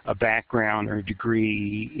needed a background or a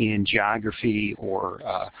degree in geography or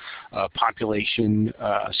population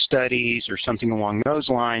studies or something along those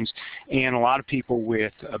lines, and a lot of people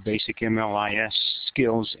with basic MLIS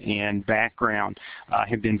skills and background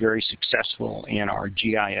have been very successful and are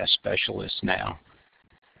GIS specialists now.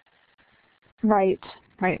 Right,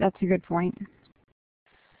 that's a good point.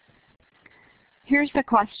 Here's the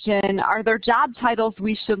question: are there job titles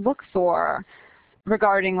we should look for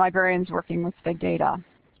regarding librarians working with big data?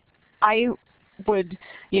 I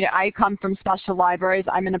come from special libraries.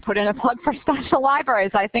 I'm going to put in a plug for special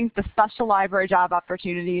libraries. I think the special library job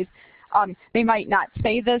opportunities, they might not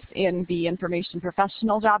say this in the information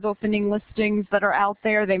professional job opening listings that are out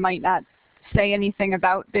there. They might not say anything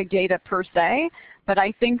about big data per se, but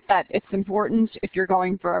I think that it's important if you're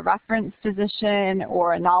going for a reference position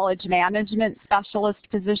or a knowledge management specialist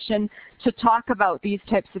position to talk about these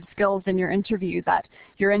types of skills in your interview, that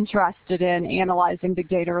you're interested in analyzing big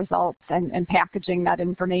data results and packaging that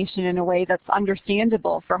information in a way that's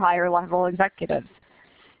understandable for higher level executives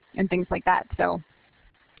and things like that. So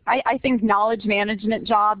I think knowledge management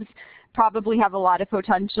jobs probably have a lot of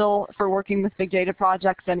potential for working with big data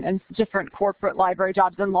projects and different corporate library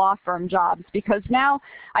jobs and law firm jobs, because now,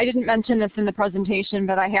 I didn't mention this in the presentation,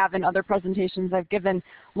 but I have in other presentations I've given,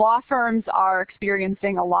 law firms are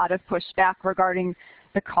experiencing a lot of pushback regarding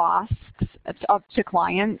the costs up to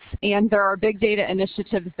clients, and there are big data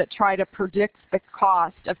initiatives that try to predict the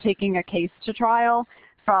cost of taking a case to trial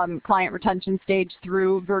from client retention stage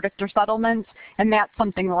through verdict or settlement, and that's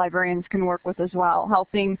something the librarians can work with as well,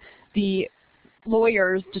 helping the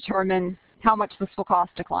lawyers determine how much this will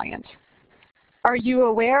cost a client. Are you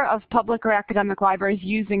aware of public or academic libraries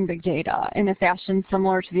using big data in a fashion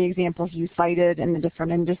similar to the examples you cited in the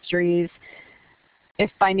different industries?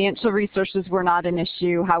 If financial resources were not an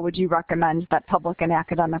issue, how would you recommend that public and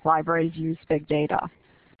academic libraries use big data?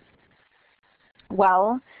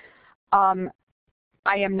 Well,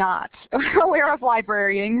 I am not aware of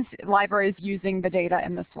libraries using the data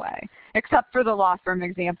in this way, except for the law firm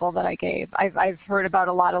example that I gave. I've heard about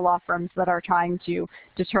a lot of law firms that are trying to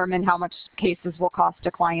determine how much cases will cost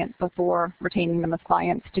a client before retaining them as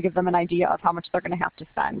clients, to give them an idea of how much they're going to have to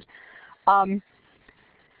spend.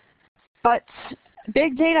 But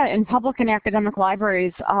big data in public and academic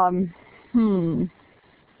libraries,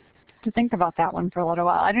 to think about that one for a little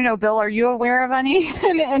while. I don't know, Bill, are you aware of any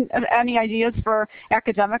ideas for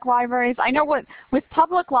academic libraries? I know with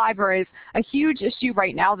public libraries, a huge issue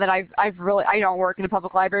right now that I don't work in a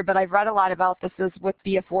public library, but I've read a lot about this, is with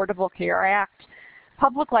the Affordable Care Act.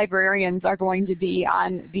 Public librarians are going to be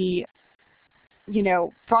on the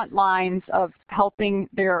front lines of helping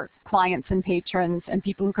their clients and patrons and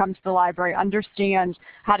people who come to the library understand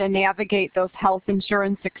how to navigate those health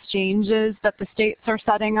insurance exchanges that the states are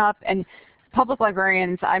setting up. And public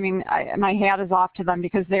librarians, I mean, my hat is off to them,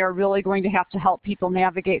 because they are really going to have to help people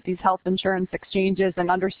navigate these health insurance exchanges and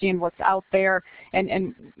understand what's out there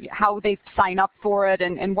and how they sign up for it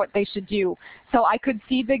and what they should do. So I could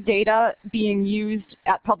see big data being used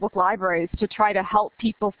at public libraries to try to help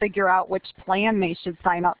people figure out which plan they should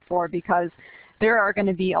sign up for, because there are going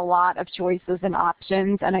to be a lot of choices and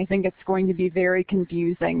options, and I think it's going to be very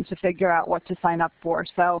confusing to figure out what to sign up for.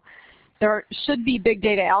 So there should be big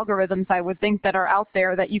data algorithms, I would think, that are out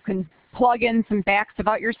there that you can plug in some facts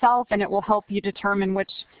about yourself, and it will help you determine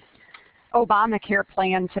which Obamacare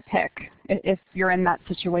plan to pick if you're in that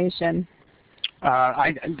situation.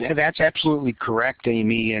 That's absolutely correct,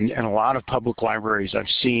 Amy, and a lot of public libraries I've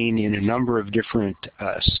seen in a number of different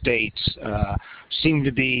states seem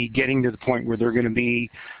to be getting to the point where they're going to be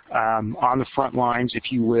on the front lines,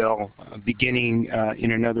 if you will, beginning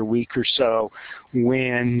in another week or so,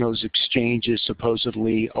 when those exchanges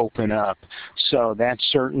supposedly open up. So that's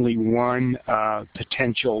certainly one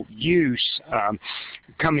potential use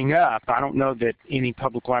coming up. I don't know that any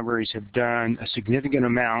public libraries have done a significant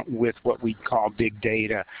amount with what we call big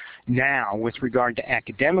data now. With regard to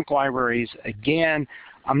academic libraries, again,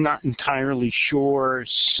 I'm not entirely sure.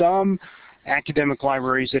 Some academic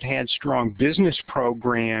libraries that had strong business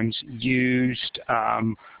programs used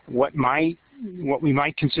what we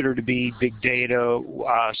might consider to be big data.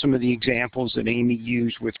 Some of the examples that Amy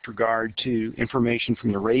used with regard to information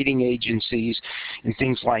from the rating agencies and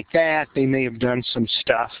things like that. They may have done some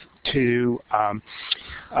stuff to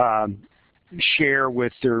share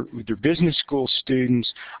with their business school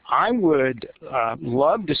students. I would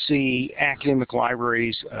love to see academic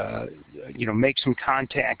libraries make some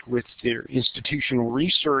contact with their institutional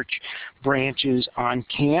research branches on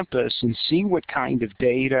campus and see what kind of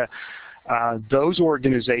data those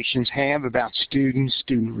organizations have about students,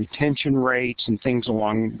 student retention rates, and things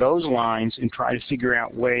along those lines, and try to figure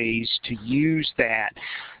out ways to use that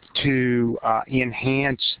to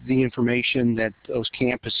enhance the information that those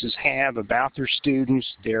campuses have about their students,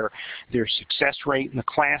 their success rate in the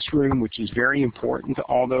classroom, which is very important to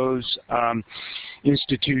all those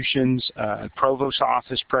institutions. Provost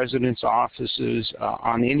office, president's offices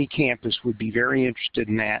on any campus would be very interested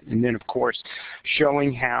in that. And then, of course,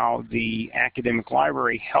 showing how the academic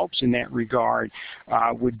library helps in that regard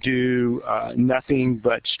would do nothing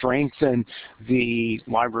but strengthen the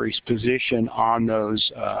library's position on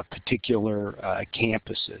those particular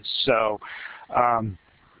campuses. So I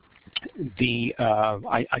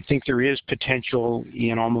think there is potential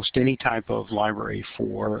in almost any type of library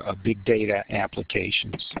for big data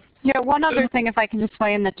applications. Yeah, one other thing, if I can just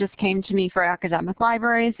weigh in, that just came to me for academic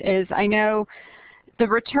libraries is I know the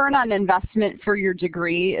return on investment for your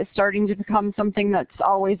degree is starting to become something that's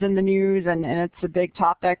always in the news, and it's a big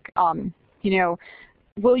topic.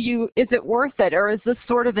 Is it worth it, or is this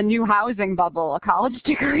sort of a new housing bubble, a college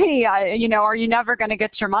degree? Are you never going to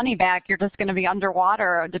get your money back? You're just going to be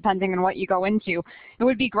underwater depending on what you go into. It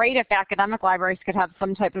would be great if academic libraries could have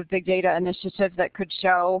some type of big data initiative that could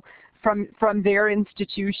show from their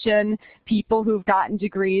institution people who've gotten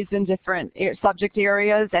degrees in different subject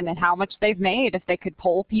areas and how much they've made. If they could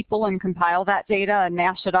poll people and compile that data and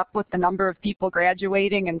mash it up with the number of people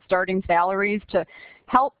graduating and starting salaries to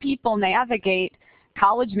help people navigate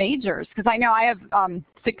college majors, because I know I have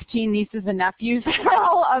 16 nieces and nephews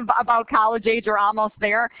about college age or almost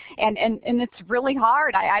there, and it's really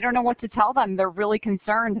hard. I don't know what to tell them. They're really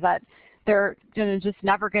concerned that they're going to just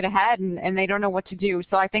never get ahead, and they don't know what to do.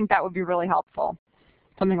 So I think that would be really helpful,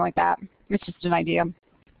 something like that. It's just an idea.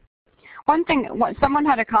 One thing, someone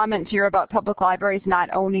had a comment here about public libraries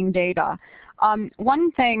not owning data.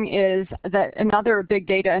 One thing is that another big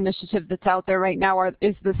data initiative that's out there right now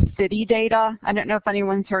is the city data. I don't know if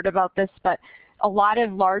anyone's heard about this, but a lot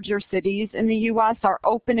of larger cities in the U.S. are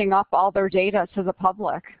opening up all their data to the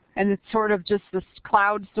public. And it's sort of just this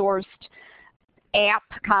cloud-sourced app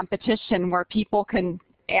competition where people can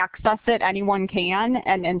access it, anyone can,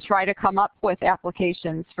 and try to come up with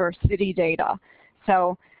applications for city data.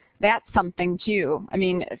 So that's something too. I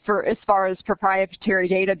mean, as far as proprietary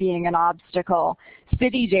data being an obstacle,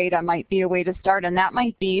 city data might be a way to start, and that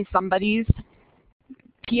might be somebody's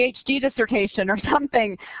PhD dissertation or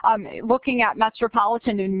something, looking at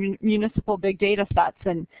metropolitan and municipal big data sets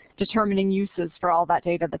and determining uses for all that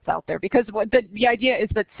data that's out there. Because the idea is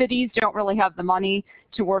that cities don't really have the money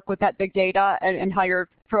to work with that big data and hire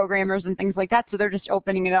programmers and things like that, so they're just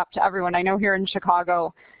opening it up to everyone. I know here in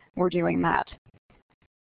Chicago we're doing that.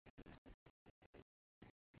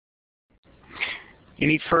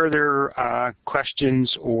 Any further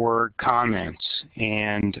questions or comments?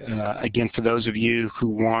 And again, for those of you who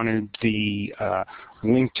wanted the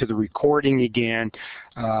link to the recording again,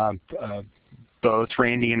 both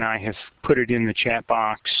Randy and I have put it in the chat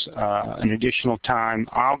box an additional time.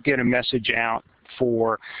 I'll get a message out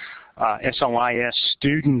for SLIS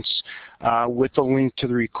students with the link to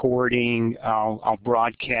the recording. I'll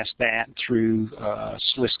broadcast that through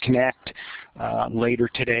SLIS Connect later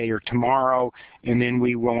today or tomorrow, and then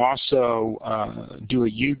we will also do a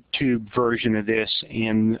YouTube version of this,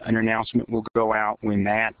 and an announcement will go out when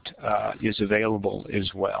that is available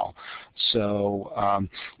as well. So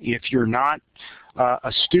if you're not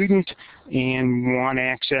a student and want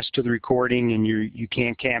access to the recording and you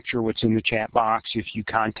can't capture what's in the chat box, if you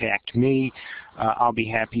contact me, I'll be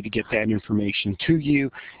happy to get that information to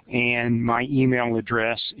you. And my email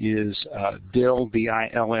address is bill.fisher,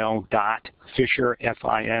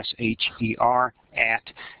 F-I-S-H-E-R,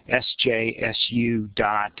 @sjsu.edu.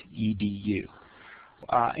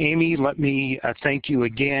 Amy, let me thank you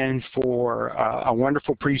again for a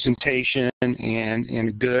wonderful presentation and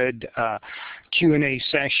a good Q&A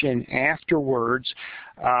session afterwards.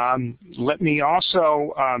 Let me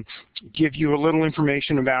also give you a little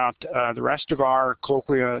information about the rest of our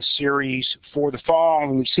colloquia series for the fall.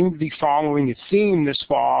 And we seem to be following a theme this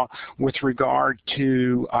fall with regard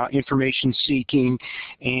to information seeking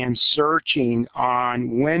and searching.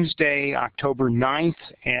 On Wednesday, October 9th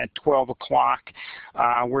at 12 o'clock,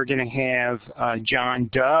 we're going to have John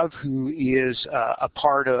Dove, who is a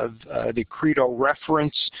part of the Credo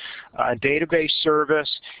reference database service,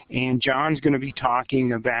 and John's going to be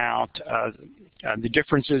talking about the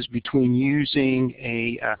differences between using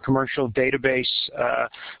a commercial database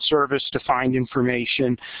service to find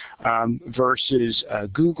information versus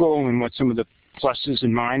Google, and what some of the pluses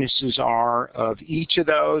and minuses are of each of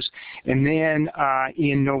those. And then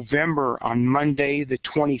in November, on Monday the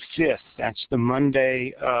 25th, that's the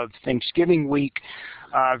Monday of Thanksgiving week,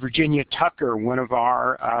 Virginia Tucker, one of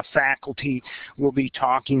our faculty, will be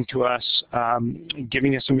talking to us,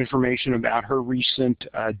 giving us some information about her recent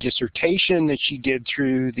dissertation that she did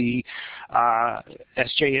through the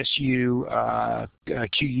SJSU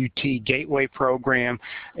QUT Gateway program,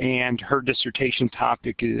 and her dissertation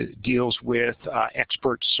topic deals with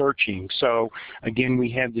expert searching. So again, we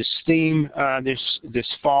have this theme this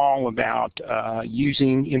fall about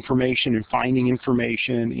using information and finding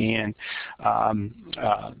information, and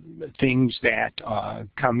things that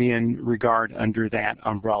come in regard under that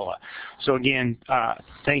umbrella. So again,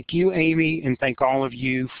 thank you, Amy, and thank all of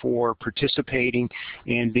you for participating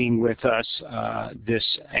and being with us this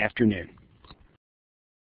afternoon.